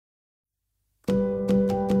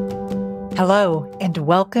Hello, and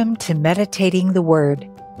welcome to Meditating the Word.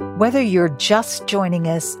 Whether you're just joining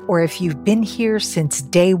us or if you've been here since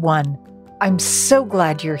day one, I'm so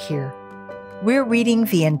glad you're here. We're reading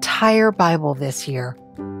the entire Bible this year,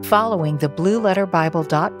 following the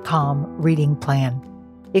BlueLetterBible.com reading plan.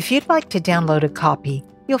 If you'd like to download a copy,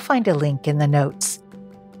 you'll find a link in the notes.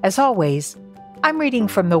 As always, I'm reading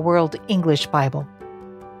from the World English Bible,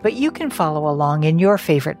 but you can follow along in your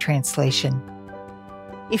favorite translation.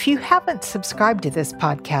 If you haven't subscribed to this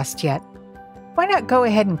podcast yet, why not go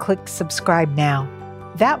ahead and click subscribe now?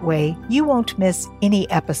 That way, you won't miss any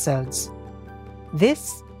episodes.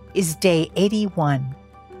 This is day 81.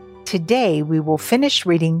 Today, we will finish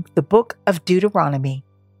reading the book of Deuteronomy,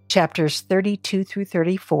 chapters 32 through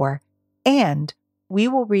 34, and we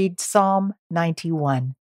will read Psalm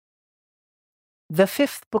 91. The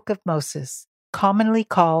fifth book of Moses, commonly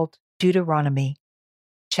called Deuteronomy,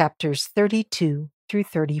 chapters 32 through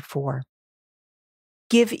 34.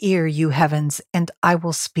 Give ear, you heavens, and I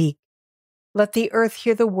will speak. Let the earth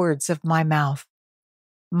hear the words of my mouth.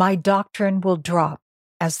 My doctrine will drop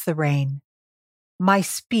as the rain. My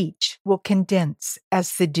speech will condense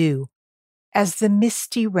as the dew, as the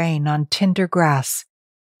misty rain on tender grass,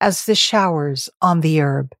 as the showers on the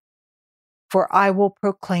herb. For I will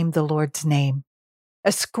proclaim the Lord's name.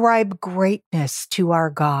 Ascribe greatness to our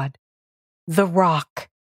God. The rock,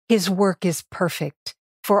 his work is perfect,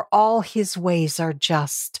 for all his ways are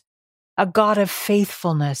just. A God of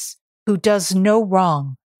faithfulness, who does no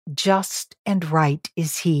wrong, just and right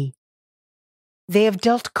is he. They have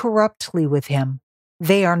dealt corruptly with him.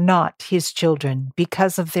 They are not his children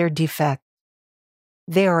because of their defect.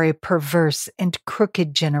 They are a perverse and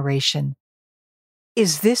crooked generation.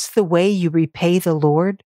 Is this the way you repay the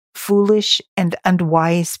Lord, foolish and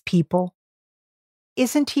unwise people?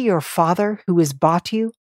 Isn't he your father who has bought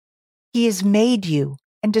you? He has made you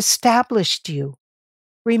and established you.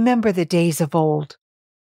 Remember the days of old.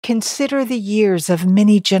 Consider the years of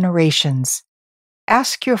many generations.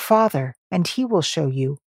 Ask your father, and he will show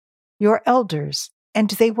you, your elders, and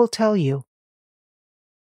they will tell you.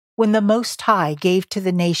 When the Most High gave to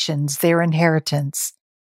the nations their inheritance,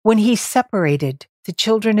 when he separated the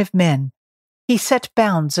children of men, he set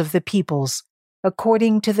bounds of the peoples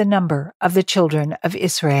according to the number of the children of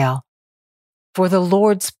Israel. For the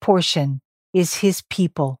Lord's portion is his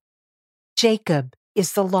people. Jacob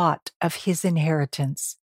is the lot of his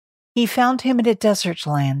inheritance. He found him in a desert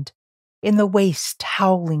land, in the waste,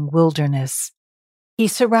 howling wilderness. He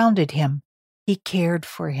surrounded him. He cared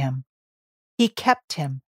for him. He kept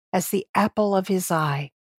him as the apple of his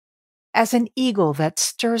eye, as an eagle that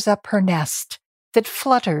stirs up her nest, that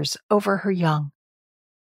flutters over her young.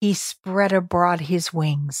 He spread abroad his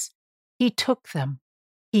wings. He took them.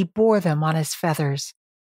 He bore them on his feathers.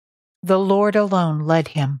 The Lord alone led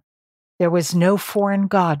him. There was no foreign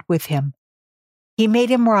god with him. He made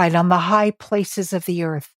him ride on the high places of the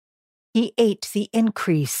earth. He ate the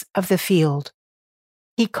increase of the field.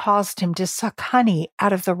 He caused him to suck honey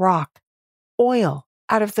out of the rock, oil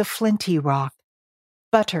out of the flinty rock,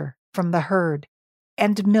 butter from the herd,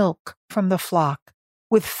 and milk from the flock,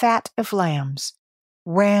 with fat of lambs,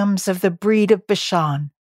 rams of the breed of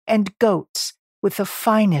Bashan, and goats with the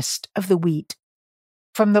finest of the wheat.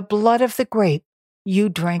 From the blood of the grape you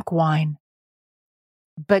drank wine.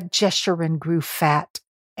 But Jeshurun grew fat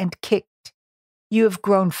and kicked. You have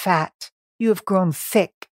grown fat, you have grown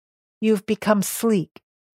thick, you have become sleek.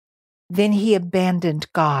 Then he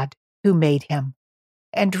abandoned God who made him,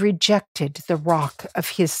 and rejected the rock of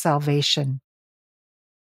his salvation.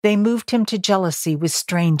 They moved him to jealousy with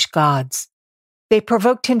strange gods. They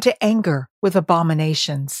provoked him to anger with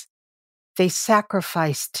abominations. They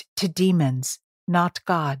sacrificed to demons, not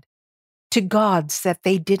God, to gods that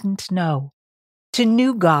they didn't know, to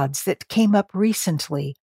new gods that came up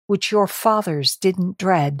recently, which your fathers didn't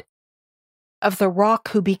dread. Of the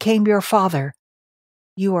rock who became your father,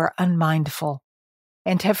 you are unmindful,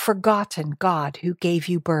 and have forgotten God who gave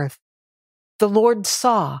you birth. The Lord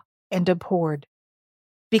saw and abhorred,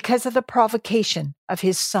 because of the provocation of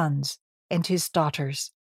his sons and his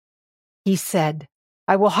daughters. He said,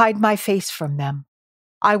 I will hide my face from them.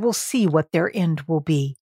 I will see what their end will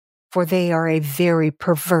be, for they are a very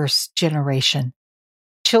perverse generation,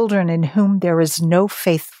 children in whom there is no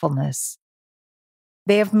faithfulness.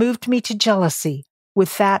 They have moved me to jealousy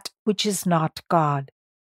with that which is not God.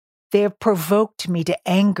 They have provoked me to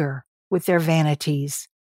anger with their vanities.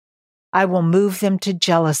 I will move them to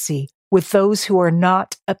jealousy with those who are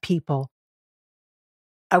not a people.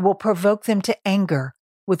 I will provoke them to anger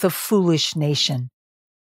with a foolish nation.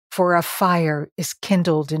 For a fire is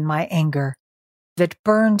kindled in my anger that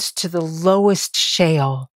burns to the lowest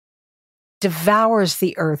shale. devours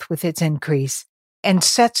the earth with its increase, and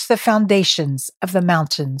sets the foundations of the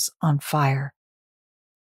mountains on fire.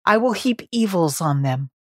 I will heap evils on them.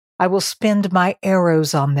 I will spend my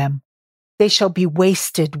arrows on them. They shall be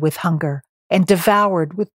wasted with hunger and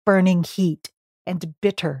devoured with burning heat and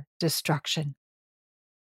bitter destruction.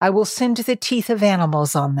 I will send the teeth of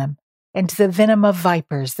animals on them and the venom of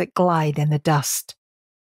vipers that glide in the dust.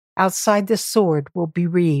 Outside the sword will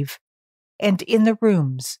bereave, and in the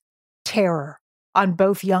rooms, terror on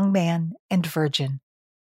both young man and virgin,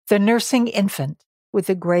 the nursing infant with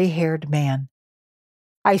the gray-haired man.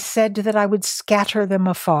 I said that I would scatter them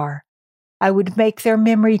afar. I would make their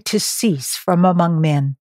memory to cease from among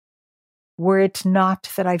men. Were it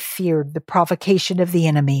not that I feared the provocation of the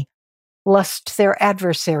enemy, lest their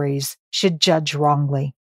adversaries should judge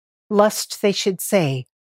wrongly, lest they should say,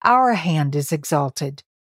 "Our hand is exalted.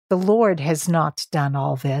 The Lord has not done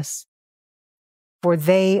all this." For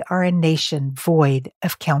they are a nation void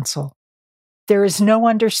of counsel. There is no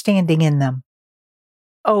understanding in them.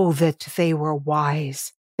 Oh, that they were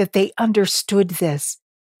wise, that they understood this,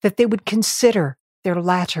 that they would consider their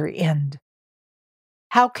latter end.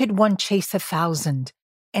 How could one chase 1,000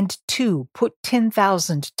 and two put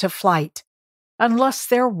 10,000 to flight, unless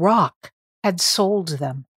their rock had sold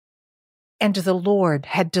them, and the Lord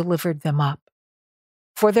had delivered them up?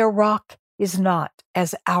 For their rock is not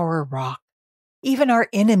as our rock. Even our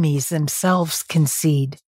enemies themselves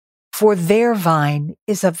concede. For their vine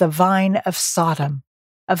is of the vine of Sodom,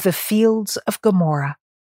 of the fields of Gomorrah.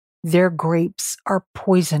 Their grapes are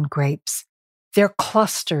poison grapes. Their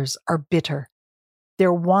clusters are bitter.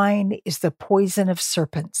 Their wine is the poison of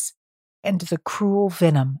serpents and the cruel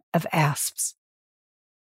venom of asps.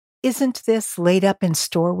 Isn't this laid up in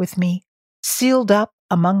store with me, sealed up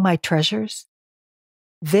among my treasures?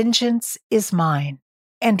 Vengeance is mine,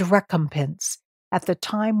 and recompense at the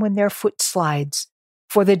time when their foot slides,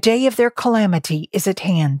 for the day of their calamity is at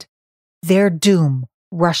hand. Their doom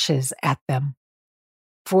rushes at them.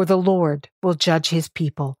 For the Lord will judge his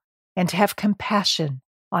people and have compassion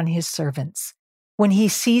on his servants. When he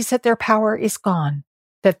sees that their power is gone,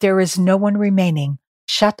 that there is no one remaining,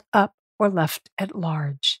 shut up or left at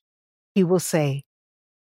large, he will say,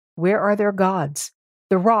 "Where are their gods,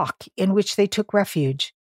 the rock in which they took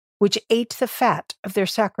refuge, which ate the fat of their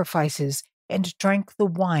sacrifices and drank the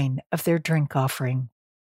wine of their drink offering?"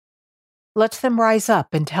 Let them rise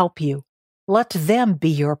up and help you. Let them be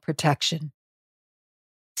your protection.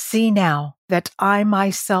 See now that I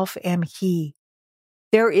myself am he.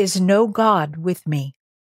 There is no God with me.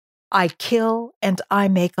 I kill and I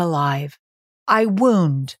make alive. I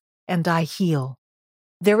wound and I heal.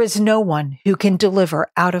 There is no one who can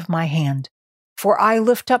deliver out of my hand. For I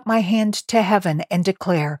lift up my hand to heaven and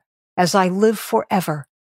declare, as I live forever,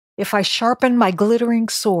 if I sharpen my glittering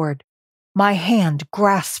sword, my hand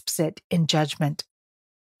grasps it in judgment.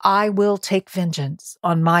 I will take vengeance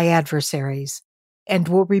on my adversaries and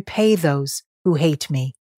will repay those who hate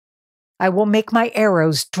me. I will make my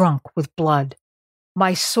arrows drunk with blood.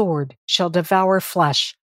 My sword shall devour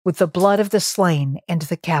flesh with the blood of the slain and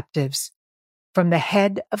the captives, from the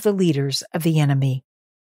head of the leaders of the enemy.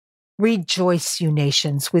 Rejoice, you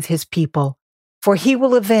nations, with his people, for he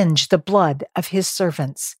will avenge the blood of his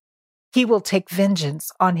servants. He will take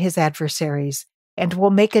vengeance on his adversaries and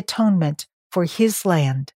will make atonement for his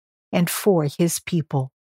land and for his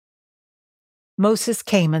people. Moses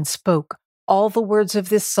came and spoke all the words of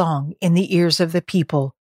this song in the ears of the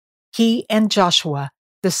people, he and Joshua,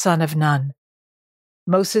 the son of Nun.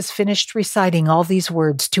 Moses finished reciting all these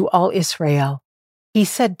words to all Israel. He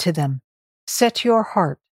said to them, "Set your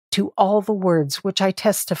heart to all the words which I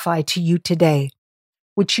testify to you today,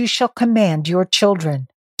 which you shall command your children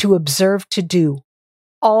to observe to do,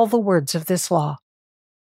 all the words of this law.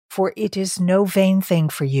 For it is no vain thing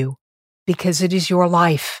for you, because it is your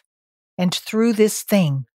life, and through this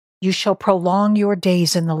thing you shall prolong your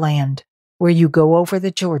days in the land where you go over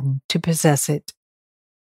the Jordan to possess it."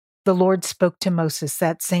 The Lord spoke to Moses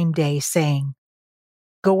that same day, saying,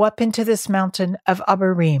 "Go up into this mountain of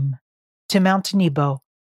Abarim, to Mount Nebo,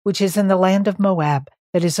 which is in the land of Moab,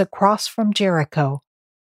 that is across from Jericho,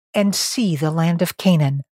 and see the land of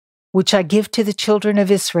Canaan, which I give to the children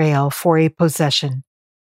of Israel for a possession.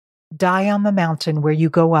 Die on the mountain where you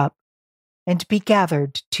go up, and be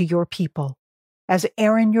gathered to your people, as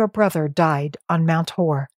Aaron your brother died on Mount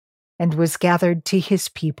Hor, and was gathered to his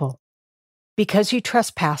people. Because you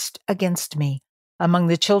trespassed against me among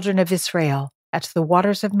the children of Israel at the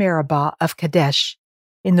waters of Meribah of Kadesh,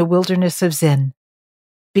 in the wilderness of Zin,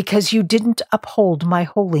 because you didn't uphold my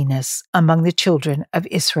holiness among the children of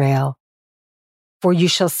Israel. For you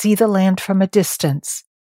shall see the land from a distance,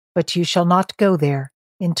 but you shall not go there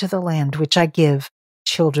into the land which I give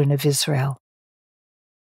children of Israel.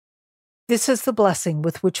 This is the blessing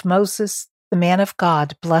with which Moses, the man of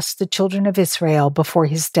God, blessed the children of Israel before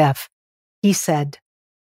his death. He said,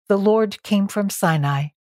 "The Lord came from Sinai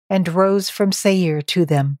and rose from Seir to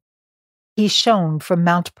them. He shone from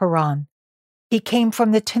Mount Paran. He came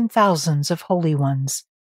from the 10,000s of holy ones.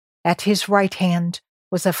 At his right hand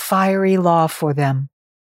was a fiery law for them.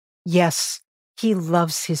 Yes, he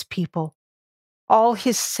loves his people. All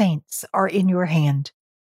his saints are in your hand.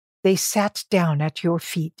 They sat down at your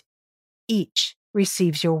feet. Each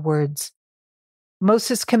receives your words.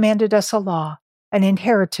 Moses commanded us a law, an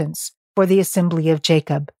inheritance for the assembly of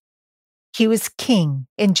Jacob. He was king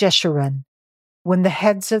in Jeshurun when the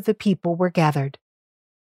heads of the people were gathered,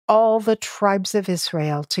 all the tribes of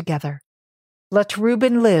Israel together. Let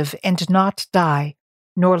Reuben live and not die,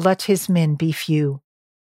 nor let his men be few.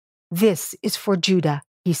 This is for Judah,"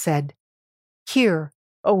 he said. "Hear,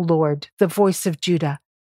 O Lord, the voice of Judah.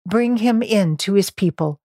 Bring him in to his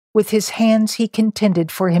people. With his hands he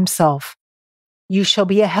contended for himself. You shall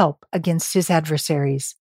be a help against his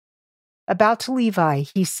adversaries." About Levi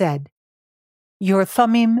he said, "Your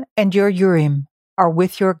Thummim and your Urim are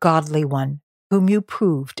with your godly one, whom you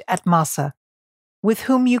proved at Massah, with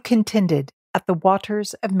whom you contended at the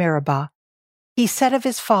waters of Meribah. He said of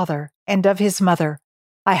his father and of his mother,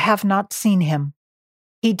 I have not seen him.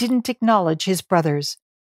 He didn't acknowledge his brothers,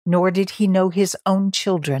 nor did he know his own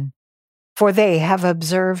children, for they have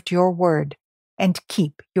observed your word and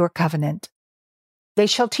keep your covenant. They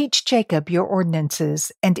shall teach Jacob your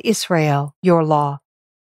ordinances and Israel your law.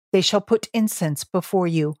 They shall put incense before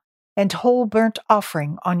you and whole burnt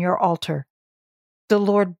offering on your altar. The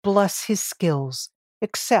Lord bless his skills,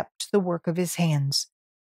 accept the work of his hands.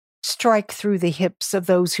 Strike through the hips of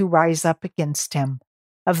those who rise up against him,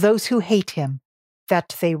 of those who hate him,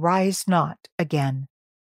 that they rise not again."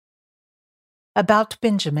 About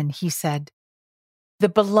Benjamin he said, "The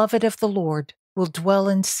beloved of the Lord will dwell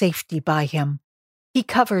in safety by him. He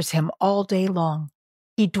covers him all day long.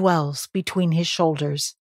 He dwells between his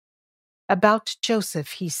shoulders." About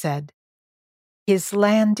Joseph he said, "His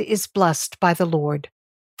land is blessed by the Lord,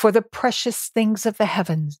 for the precious things of the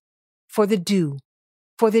heavens, for the dew,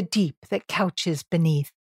 for the deep that couches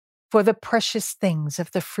beneath, for the precious things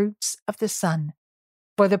of the fruits of the sun,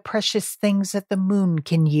 for the precious things that the moon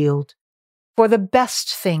can yield, for the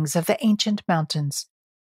best things of the ancient mountains,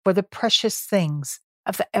 for the precious things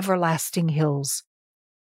of the everlasting hills,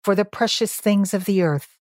 for the precious things of the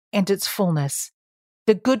earth and its fullness,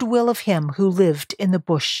 the goodwill of him who lived in the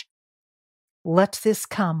bush. Let this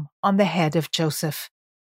come on the head of Joseph,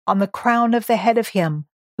 on the crown of the head of him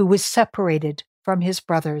who was separated from his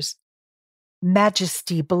brothers.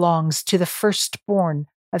 Majesty belongs to the firstborn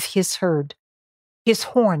of his herd. His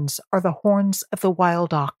horns are the horns of the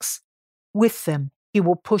wild ox. With them he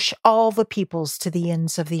will push all the peoples to the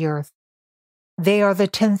ends of the earth. They are the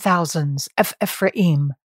 10,000s of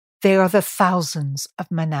Ephraim. They are the thousands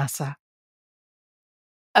of Manasseh."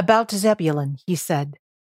 About Zebulun he said,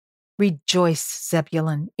 "Rejoice,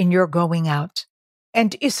 Zebulun, in your going out,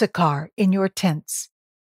 and Issachar in your tents.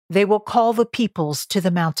 They will call the peoples to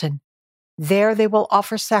the mountain. There they will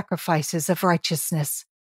offer sacrifices of righteousness,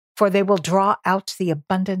 for they will draw out the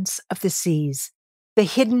abundance of the seas, the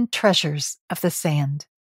hidden treasures of the sand."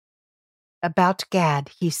 About Gad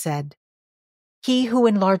he said, "He who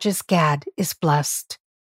enlarges Gad is blessed.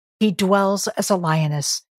 He dwells as a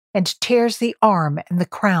lioness and tears the arm and the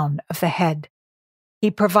crown of the head.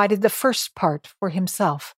 He provided the first part for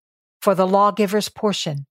himself, for the lawgiver's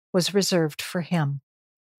portion was reserved for him.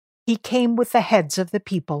 He came with the heads of the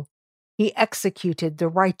people. He executed the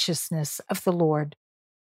righteousness of the Lord,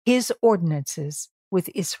 his ordinances with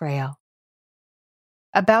Israel."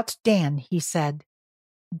 About Dan he said,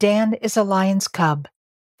 "Dan is a lion's cub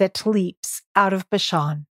that leaps out of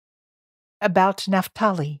Bashan." About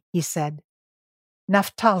Naphtali he said,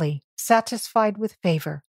 "Naphtali, satisfied with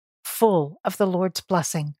favor, full of the Lord's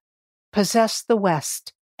blessing, possess the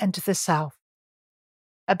west and the south."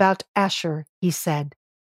 About Asher he said,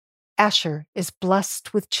 "Asher is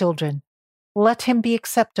blessed with children. Let him be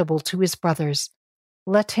acceptable to his brothers.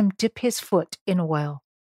 Let him dip his foot in oil.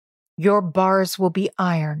 Your bars will be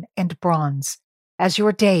iron and bronze. As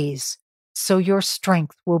your days, so your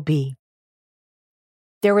strength will be.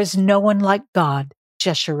 There is no one like God,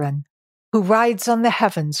 Jeshurun, who rides on the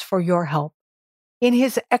heavens for your help, in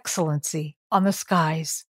his excellency on the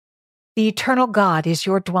skies. The eternal God is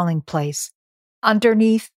your dwelling place.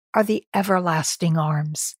 Underneath are the everlasting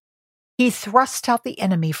arms. He thrust out the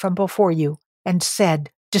enemy from before you and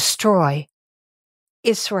said, 'Destroy.'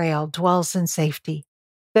 Israel dwells in safety.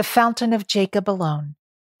 the fountain of Jacob alone,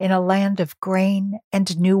 in a land of grain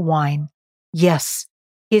and new wine. Yes,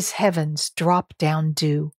 his heavens drop down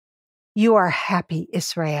dew. You are happy,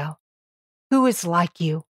 Israel. Who is like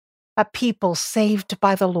you? A people saved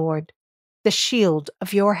by the Lord, the shield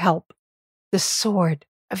of your help, the sword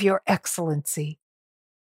of your excellency.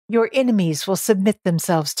 Your enemies will submit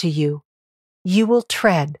themselves to you. You will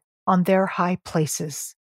tread on their high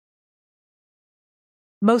places.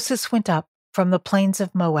 Moses went up from the plains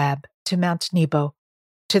of Moab to Mount Nebo,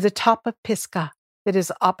 to the top of Pisgah that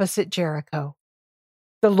is opposite Jericho.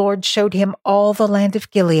 The Lord showed him all the land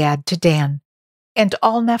of Gilead to Dan, and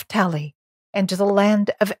all Naphtali, and the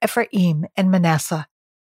land of Ephraim and Manasseh,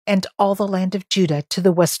 and all the land of Judah to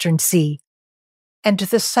the western sea, and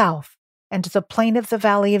the south, and the plain of the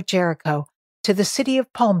valley of Jericho, to the city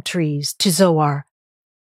of palm trees, to Zoar.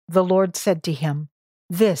 The Lord said to him,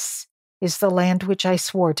 This is the land which I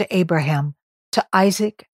swore to Abraham, to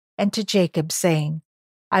Isaac, and to Jacob, saying,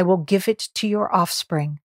 I will give it to your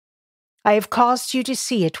offspring. I have caused you to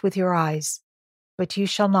see it with your eyes, but you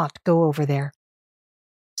shall not go over there.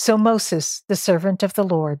 So Moses, the servant of the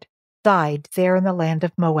Lord, died there in the land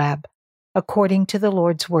of Moab, according to the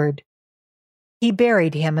Lord's word. He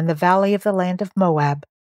buried him in the valley of the land of Moab,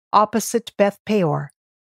 opposite Beth Peor,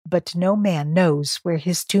 but no man knows where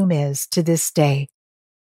his tomb is to this day.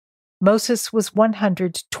 Moses was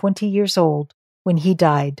 120 years old when he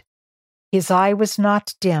died. His eye was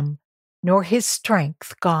not dim, nor his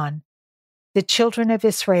strength gone. The children of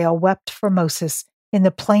Israel wept for Moses in the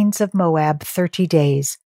plains of Moab 30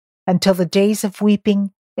 days, until the days of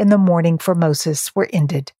weeping in the mourning for Moses were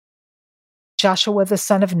ended. Joshua the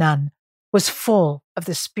son of Nun was full of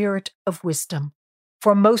the spirit of wisdom,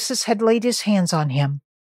 for Moses had laid his hands on him.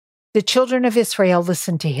 The children of Israel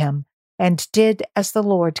listened to him and did as the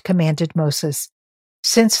Lord commanded Moses.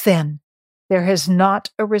 Since then, there has not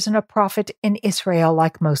arisen a prophet in Israel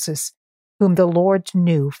like Moses, whom the Lord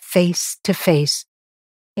knew face to face.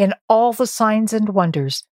 In all the signs and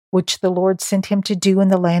wonders which the Lord sent him to do in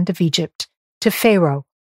the land of Egypt, to Pharaoh,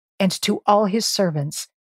 and to all his servants,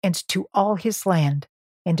 and to all his land,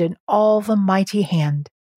 and in all the mighty hand,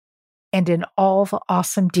 and in all the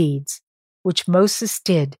awesome deeds which Moses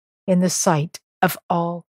did in the sight of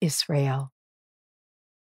all Israel.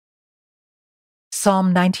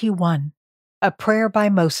 Psalm 91, a prayer by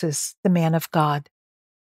Moses, the man of God.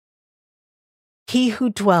 He who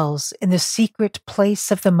dwells in the secret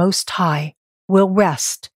place of the Most High will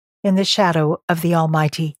rest in the shadow of the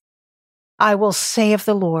Almighty. I will say of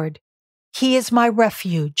the Lord, He is my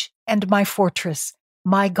refuge and my fortress,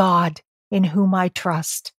 my God, in whom I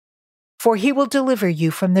trust. For He will deliver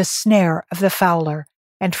you from the snare of the fowler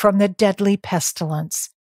and from the deadly pestilence.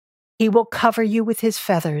 He will cover you with His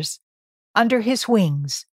feathers. Under His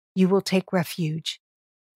wings you will take refuge.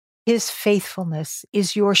 His faithfulness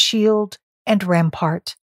is your shield and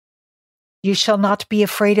rampart. You shall not be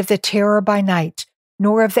afraid of the terror by night,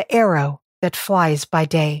 nor of the arrow that flies by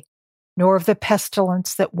day, nor of the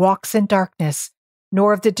pestilence that walks in darkness,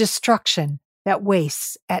 nor of the destruction that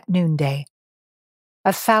wastes at noonday.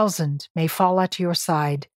 1,000 may fall at your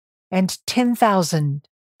side, and 10,000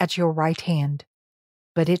 at your right hand,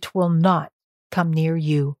 but it will not come near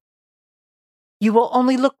you. You will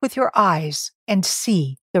only look with your eyes and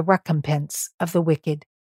see the recompense of the wicked,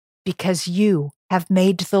 because you have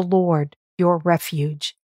made the Lord your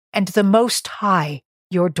refuge, and the Most High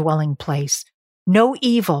your dwelling place. No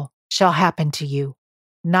evil shall happen to you,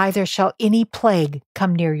 neither shall any plague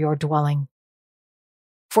come near your dwelling.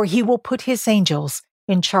 For He will put His angels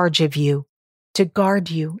in charge of you, to guard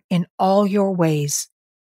you in all your ways.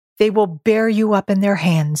 They will bear you up in their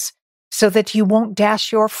hands, so that you won't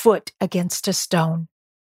dash your foot against a stone.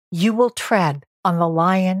 You will tread on the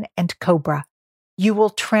lion and cobra. You will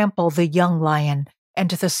trample the young lion and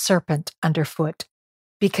the serpent underfoot,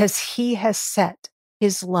 because He has set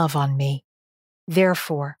His love on me.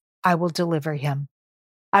 Therefore, I will deliver him.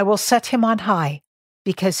 I will set him on high,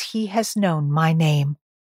 because he has known my name.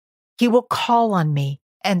 He will call on me,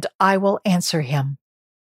 and I will answer him.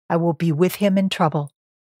 I will be with him in trouble.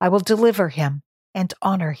 I will deliver him and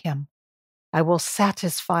honor him. I will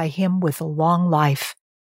satisfy him with a long life,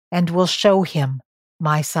 and will show him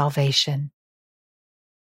my salvation.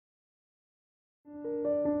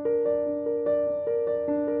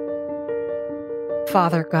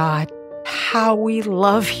 Father God, how we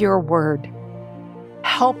love your word.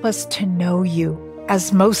 Help us to know you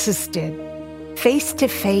as Moses did, face to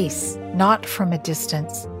face, not from a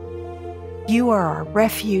distance. You are our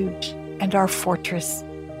refuge and our fortress.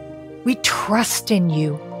 We trust in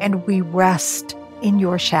you and we rest in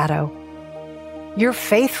your shadow. Your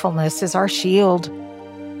faithfulness is our shield.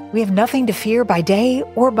 We have nothing to fear by day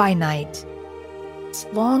or by night. As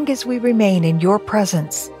long as we remain in your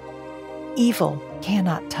presence, evil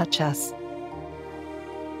cannot touch us.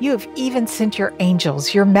 You have even sent your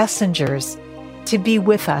angels, your messengers, to be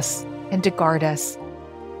with us and to guard us.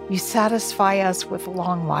 You satisfy us with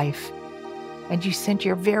long life, and you sent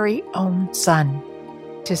your very own Son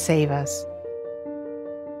to save us.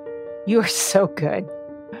 You are so good.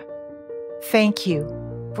 Thank you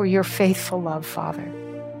for your faithful love, Father.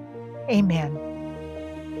 Amen.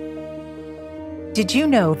 Did you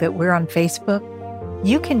know that we're on Facebook?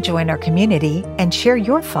 You can join our community and share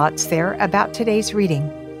your thoughts there about today's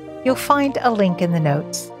reading. You'll find a link in the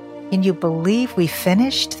notes. Can you believe we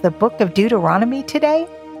finished the book of Deuteronomy today?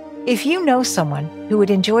 If you know someone who would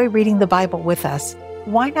enjoy reading the Bible with us,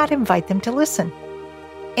 why not invite them to listen?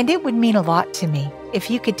 And it would mean a lot to me if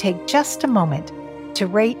you could take just a moment to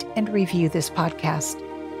rate and review this podcast.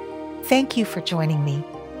 Thank you for joining me,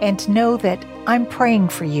 and know that I'm praying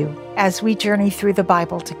for you as we journey through the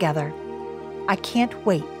Bible together. I can't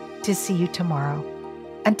wait to see you tomorrow.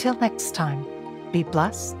 Until next time, be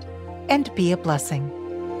blessed and be a blessing.